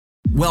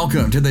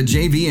Welcome to the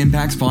JV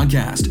Impacts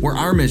Podcast, where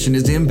our mission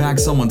is to impact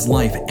someone's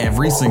life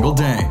every single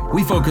day.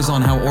 We focus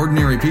on how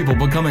ordinary people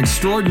become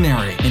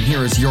extraordinary. And here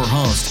is your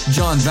host,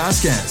 John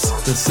Vasquez,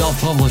 the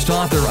self-published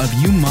author of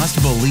You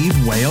Must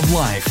Believe Way of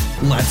Life.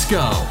 Let's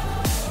go.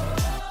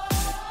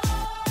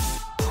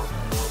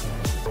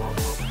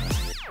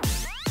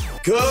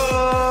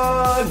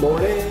 Good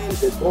morning.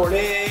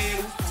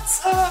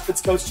 What's up?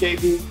 It's Coach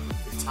JV, your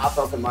top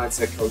health and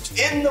mindset coach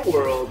in the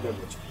world.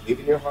 Remember, what you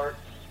believe in your heart,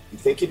 you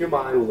think in your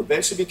mind, will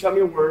eventually become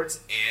your words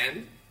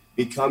and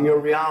become your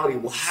reality.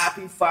 Well,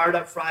 happy Fired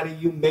Up Friday.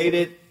 You made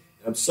it.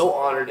 And I'm so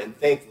honored and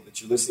thankful that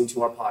you're listening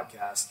to our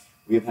podcast.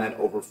 We have had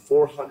over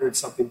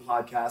 400-something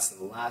podcasts in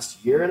the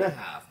last year and a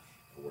half,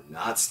 and we're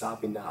not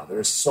stopping now. There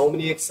are so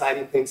many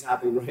exciting things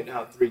happening right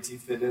now at 3T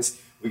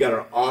Fitness. We got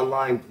our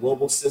online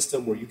global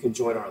system where you can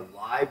join our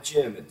live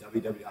gym at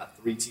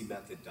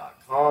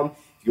www.3tmethod.com.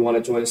 If you want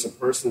to join us in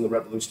person in the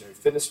Revolutionary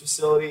Fitness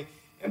Facility.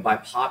 And by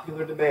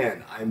popular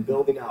demand, I am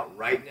building out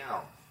right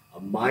now a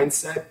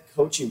mindset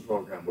coaching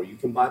program where you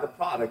can buy the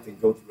product and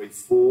go through a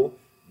full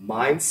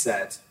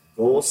mindset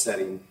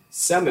goal-setting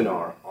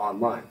seminar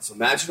online. So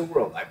imagine a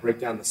world. I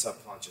break down the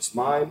subconscious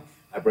mind.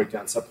 I break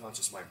down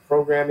subconscious mind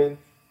programming,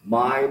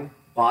 mind,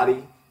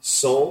 body,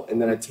 soul,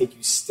 and then I take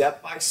you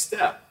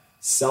step-by-step,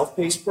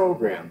 self-paced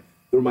program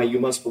through my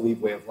You Must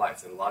Believe way of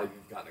life that a lot of you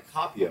have gotten a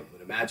copy of.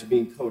 But imagine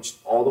being coached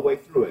all the way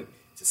through it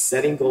to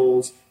setting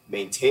goals,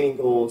 maintaining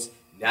goals,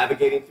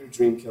 navigating through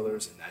dream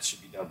killers, and that should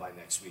be done by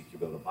next week. You'll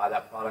be able to buy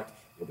that product.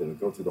 You'll be able to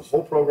go through the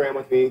whole program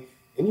with me,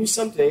 and you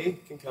someday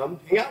can come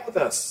hang out with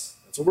us.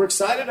 That's what we're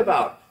excited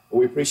about.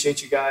 Well, we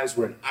appreciate you guys.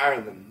 We're in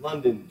Ireland,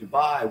 London,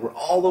 Dubai. We're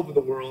all over the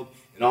world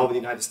and all over the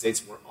United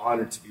States. We're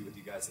honored to be with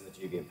you guys on the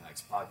JV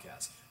Impacts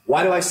podcast.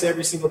 Why do I say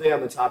every single day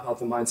I'm the top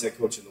health and mindset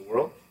coach in the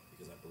world?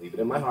 Because I believe it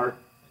in my heart,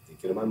 I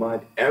think it in my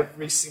mind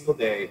every single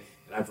day,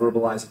 and I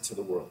verbalize it to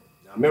the world.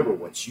 Now remember,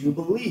 what you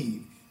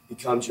believe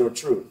becomes your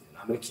truth.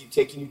 I'm going to keep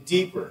taking you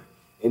deeper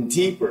and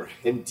deeper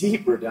and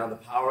deeper down the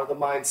power of the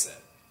mindset.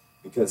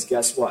 Because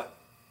guess what?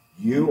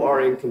 You are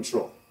in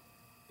control.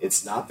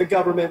 It's not the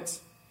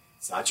government.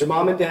 It's not your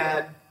mom and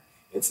dad.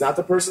 It's not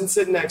the person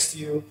sitting next to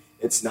you.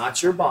 It's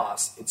not your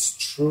boss. It's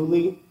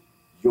truly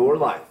your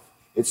life.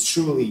 It's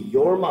truly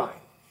your mind.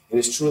 And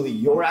it's truly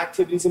your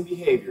activities and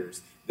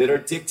behaviors that are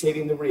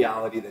dictating the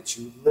reality that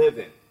you live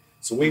in.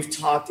 So we've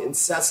talked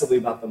incessantly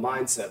about the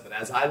mindset, but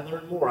as I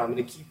learn more, I'm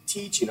going to keep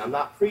teaching. I'm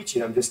not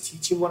preaching. I'm just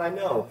teaching what I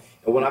know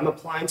and what I'm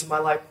applying to my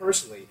life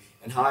personally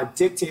and how I've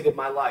dictated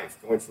my life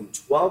going from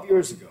 12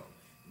 years ago,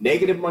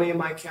 negative money in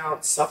my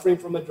account, suffering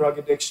from a drug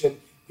addiction,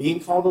 being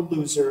called a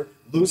loser,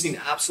 losing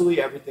absolutely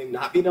everything,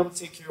 not being able to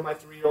take care of my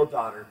 3-year-old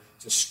daughter,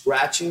 to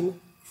scratching,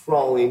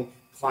 crawling,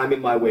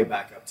 climbing my way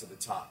back up to the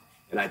top.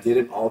 And I did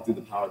it all through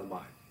the power of the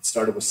mind. It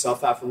started with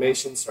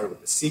self-affirmations, started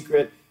with The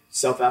Secret,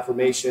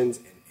 self-affirmations,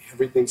 and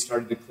everything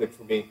started to click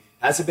for me.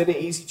 Has it been an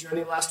easy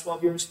journey the last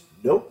 12 years?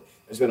 Nope.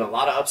 There's been a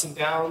lot of ups and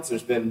downs.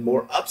 There's been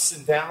more ups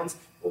and downs.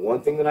 But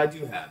one thing that I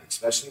do have,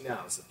 especially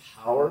now, is the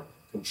power,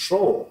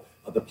 control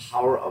of the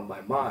power of my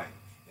mind.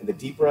 And the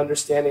deeper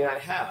understanding I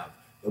have,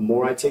 the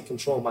more I take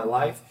control of my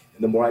life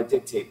and the more I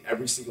dictate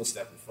every single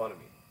step in front of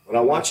me. What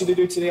I want you to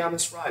do today on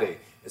this Friday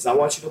is I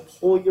want you to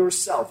pull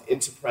yourself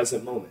into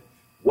present moment.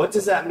 What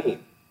does that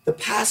mean? The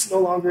past no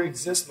longer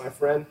exists, my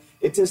friend.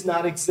 It does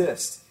not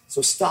exist.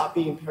 So stop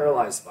being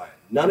paralyzed by it.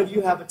 None of you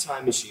have a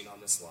time machine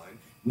on this line.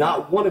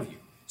 Not one of you.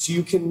 So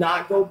you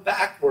cannot go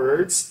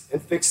backwards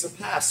and fix the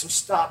past. So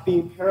stop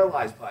being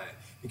paralyzed by it.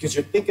 Because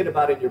you're thinking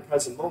about it in your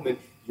present moment,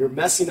 you're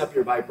messing up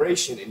your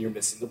vibration and you're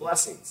missing the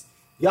blessings.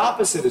 The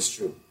opposite is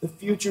true. The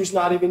future's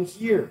not even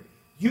here.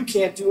 You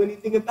can't do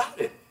anything about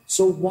it.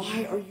 So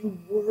why are you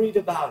worried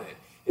about it?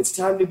 It's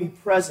time to be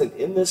present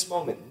in this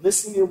moment.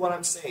 Listening to what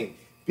I'm saying.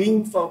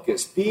 Being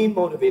focused, being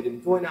motivated,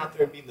 and going out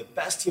there and being the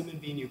best human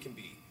being you can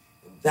be.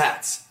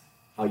 That's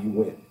how you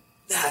win.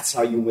 That's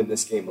how you win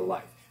this game of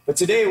life. But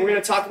today we're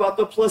going to talk about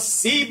the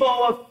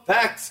placebo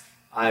effect.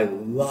 I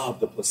love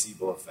the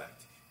placebo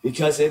effect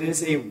because it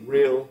is a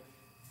real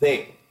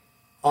thing.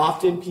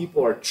 Often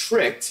people are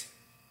tricked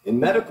in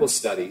medical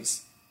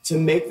studies to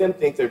make them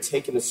think they're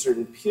taking a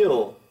certain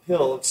pill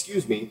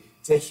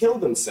to heal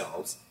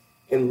themselves.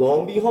 And lo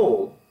and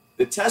behold,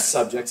 the test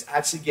subjects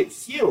actually get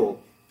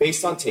healed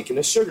based on taking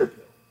a sugar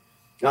pill.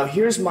 Now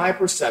here's my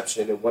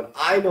perception and what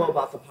I know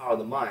about the power of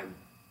the mind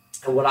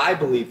and what I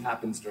believe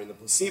happens during the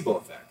placebo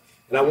effect.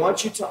 And I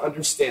want you to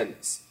understand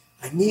this.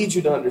 I need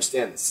you to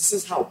understand this. This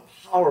is how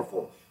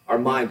powerful our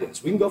mind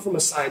is. We can go from a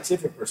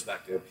scientific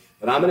perspective,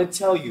 but I'm going to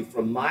tell you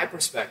from my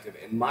perspective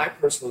and my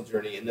personal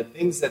journey and the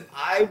things that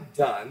I've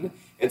done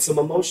and some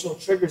emotional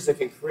triggers that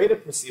can create a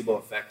placebo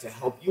effect to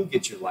help you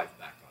get your life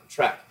back on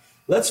track.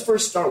 Let's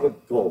first start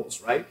with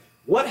goals, right?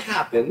 What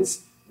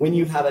happens when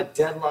you have a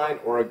deadline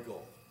or a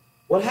goal?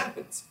 What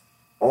happens?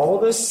 All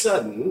of a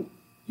sudden,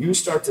 you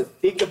start to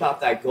think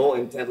about that goal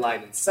and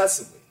deadline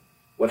incessantly.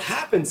 What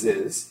happens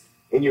is,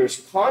 in your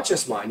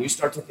conscious mind, you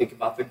start to think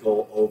about the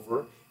goal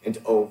over and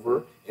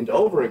over and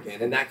over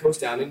again, and that goes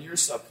down into your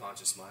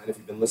subconscious mind. If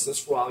you've been listening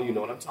for a while, you know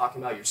what I'm talking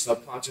about. Your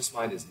subconscious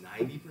mind is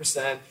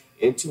 90%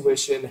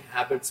 intuition,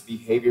 habits,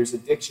 behaviors,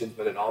 addictions,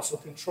 but it also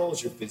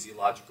controls your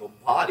physiological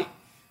body.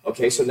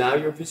 Okay, so now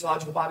your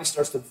physiological body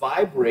starts to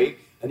vibrate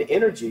an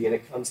energy, and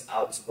it comes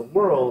out to the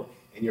world,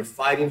 and you're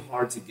fighting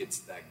hard to get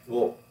to that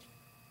goal.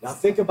 Now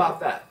think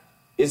about that.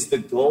 Is the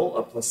goal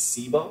a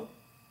placebo?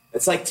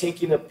 It's like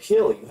taking a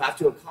pill. You have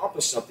to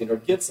accomplish something or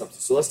get something.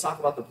 So let's talk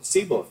about the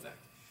placebo effect.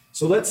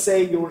 So let's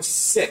say you're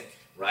sick,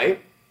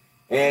 right?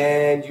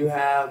 And you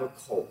have a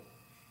cold.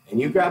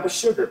 And you grab a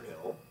sugar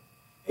pill,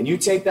 and you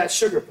take that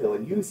sugar pill,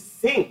 and you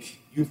think,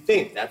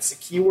 that's the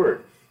key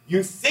word,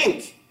 you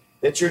think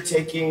that you're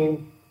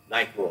taking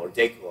NyQuil or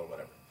Dayquil or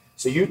whatever.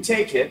 So you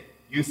take it,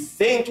 you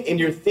think in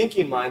your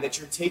thinking mind that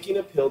you're taking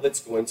a pill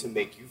that's going to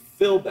make you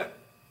feel better.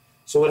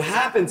 So what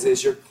happens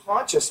is your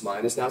conscious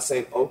mind is now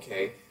saying,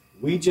 okay,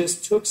 we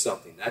just took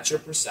something. That's your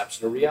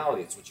perception of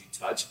reality. It's what you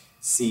touch,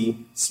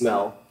 see,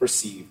 smell,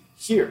 perceive,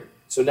 hear.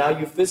 So now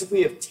you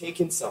physically have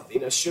taken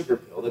something, a sugar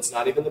pill, that's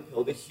not even the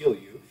pill to heal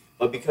you,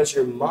 but because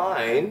your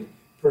mind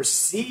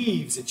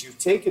perceives that you've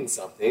taken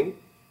something,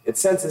 it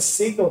sends a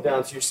signal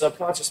down to your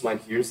subconscious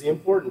mind. Here's the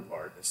important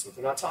part. This is what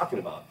they're not talking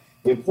about.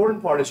 The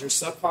important part is your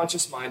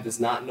subconscious mind does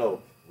not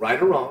know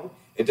right or wrong.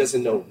 It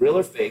doesn't know real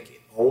or fake.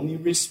 It only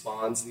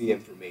responds to the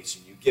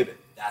information you give it.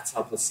 That's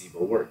how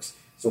placebo works.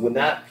 So when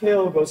that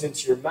pill goes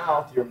into your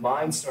mouth, your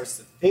mind starts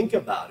to think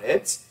about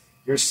it.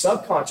 Your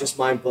subconscious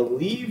mind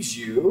believes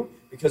you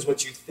because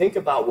what you think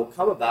about will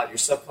come about. Your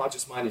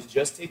subconscious mind is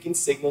just taking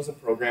signals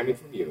and programming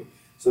from you.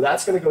 So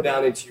that's going to go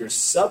down into your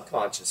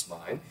subconscious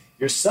mind.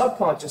 Your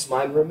subconscious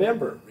mind,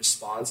 remember,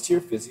 responds to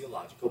your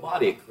physiological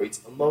body. It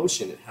creates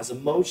emotion. It has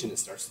emotion. It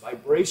starts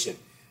vibration.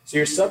 So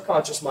your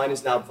subconscious mind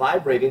is now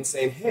vibrating,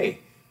 saying, hey,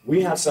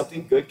 we have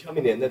something good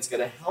coming in that's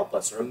going to help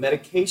us, or a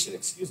medication,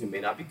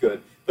 may not be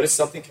good, but it's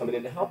something coming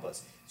in to help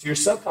us. So your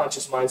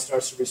subconscious mind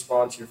starts to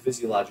respond to your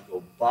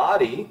physiological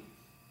body.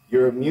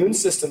 Your immune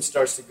system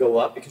starts to go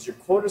up because your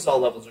cortisol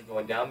levels are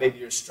going down, maybe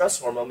your stress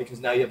hormone, because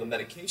now you have a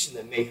medication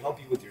that may help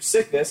you with your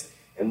sickness,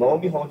 and lo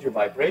and behold, your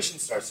vibration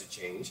starts to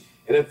change,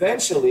 and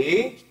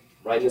eventually,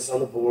 writing this on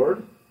the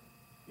board,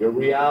 your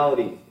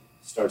reality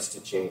starts to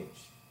change.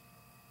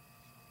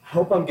 I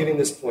hope I'm getting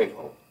this point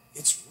home.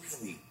 It's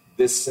really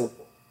this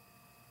simple.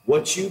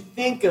 What you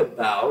think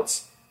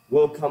about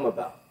will come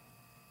about.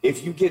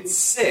 If you get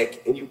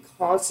sick and you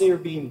constantly are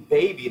being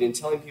babied and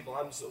telling people,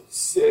 I'm so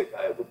sick,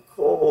 I have a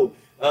cold,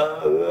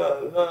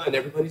 and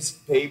everybody's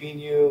babying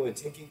you and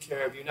taking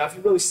care of you. Now, if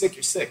you're really sick,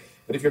 you're sick.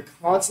 But if you're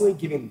constantly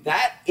giving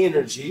that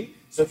energy,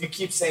 so if you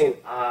keep saying,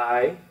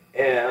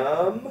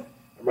 I'm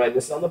writing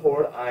this on the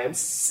board, I am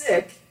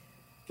sick,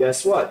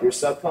 guess what? Your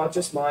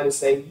subconscious mind is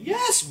saying,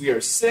 yes, we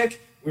are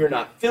sick, we are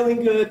not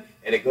feeling good,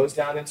 and it goes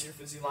down into your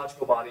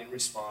physiological body and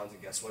responds,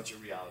 and guess what? Your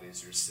reality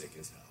is you're sick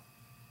as hell.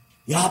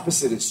 The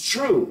opposite is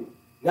true.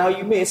 Now,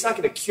 it's not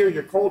going to cure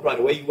your cold right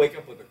away. You wake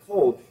up with a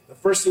cold. The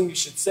first thing you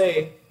should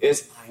say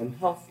is, I am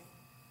healthy.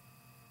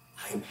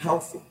 I am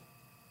healthy.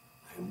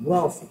 I am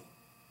wealthy.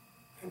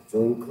 I am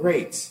feeling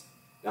great.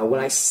 Now, when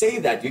I say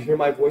that, do you hear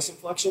my voice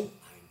inflection?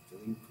 I am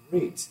feeling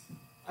great.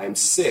 I am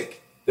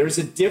sick. There's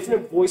a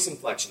different voice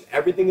inflection.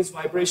 Everything is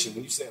vibration.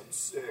 When you say, I'm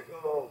sick,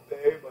 oh,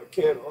 babe, I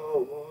can't,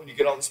 and you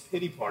get all this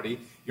pity party,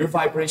 your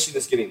vibration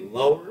is getting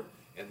lower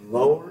and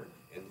lower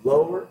and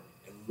lower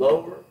and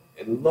lower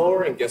and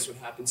lower, and guess what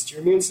happens to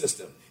your immune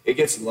system? It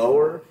gets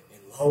lower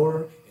and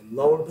lower and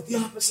lower, but the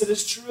opposite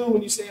is true.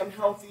 When you say, I'm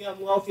healthy, I'm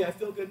wealthy, I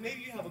feel good,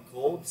 maybe you have a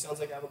cold. It sounds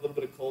like I have a little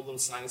bit of cold, little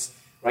sinus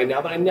right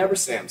now, but I never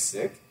say I'm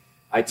sick.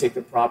 I take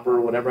the proper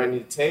whatever I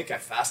need to take. I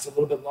fast a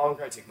little bit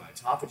longer. I take my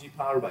autophagy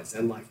powder by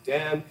Zen Life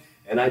Dan,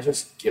 and I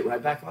just get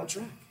right back on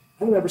track.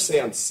 I don't ever say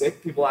I'm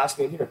sick. People ask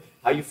me in here,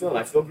 how you feeling?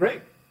 I feel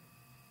great.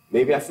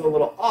 Maybe I feel a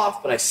little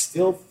off, but I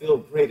still feel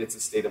great. It's a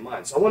state of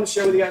mind. So I want to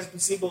share with you guys the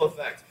placebo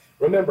effect.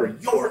 Remember,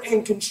 you're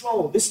in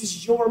control. This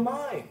is your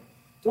mind.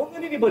 Don't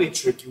let anybody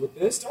trick you with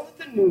this. Don't let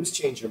the news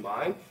change your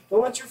mind.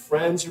 Don't let your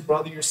friends, your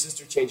brother, your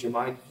sister change your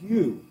mind.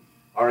 You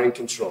are in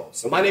control.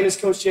 So my name is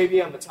Coach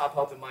JV. I'm the top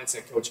health and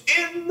mindset coach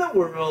in the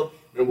world.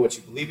 Remember, what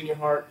you believe in your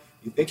heart,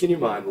 you think in your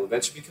mind, will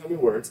eventually become your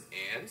words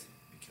and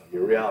become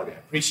your reality. I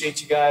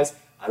appreciate you guys.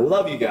 I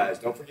love you guys.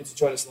 Don't forget to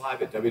join us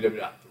live at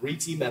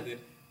www.3tmethod.com.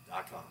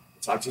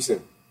 We'll talk to you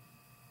soon.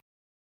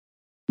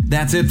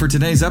 That's it for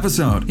today's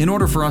episode. In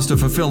order for us to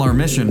fulfill our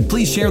mission,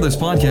 please share this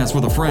podcast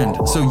with a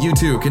friend so you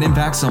too can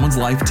impact someone's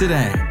life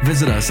today.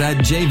 Visit us at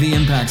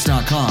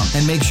jvimpacts.com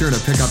and make sure to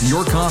pick up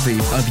your copy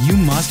of You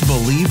Must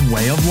Believe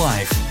Way of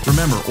Life.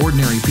 Remember,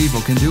 ordinary people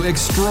can do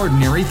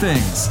extraordinary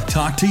things.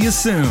 Talk to you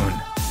soon.